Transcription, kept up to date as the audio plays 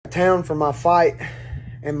town for my fight,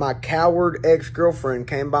 and my coward ex-girlfriend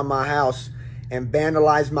came by my house and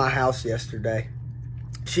vandalized my house yesterday.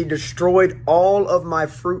 She destroyed all of my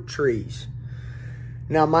fruit trees.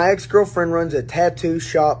 Now, my ex-girlfriend runs a tattoo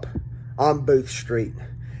shop on Booth Street.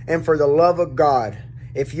 And for the love of God,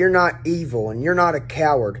 if you're not evil and you're not a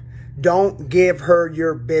coward, don't give her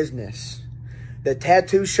your business. The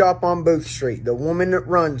tattoo shop on Booth Street, the woman that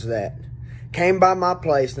runs that, came by my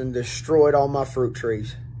place and destroyed all my fruit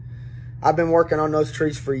trees. I've been working on those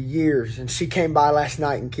trees for years, and she came by last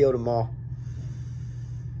night and killed them all.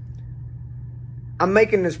 I'm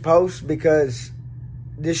making this post because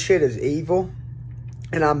this shit is evil,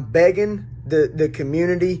 and I'm begging the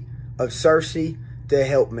community of Searcy to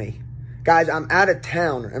help me. Guys, I'm out of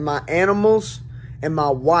town, and my animals and my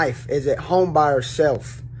wife is at home by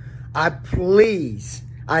herself. I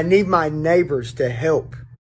need my neighbors to help.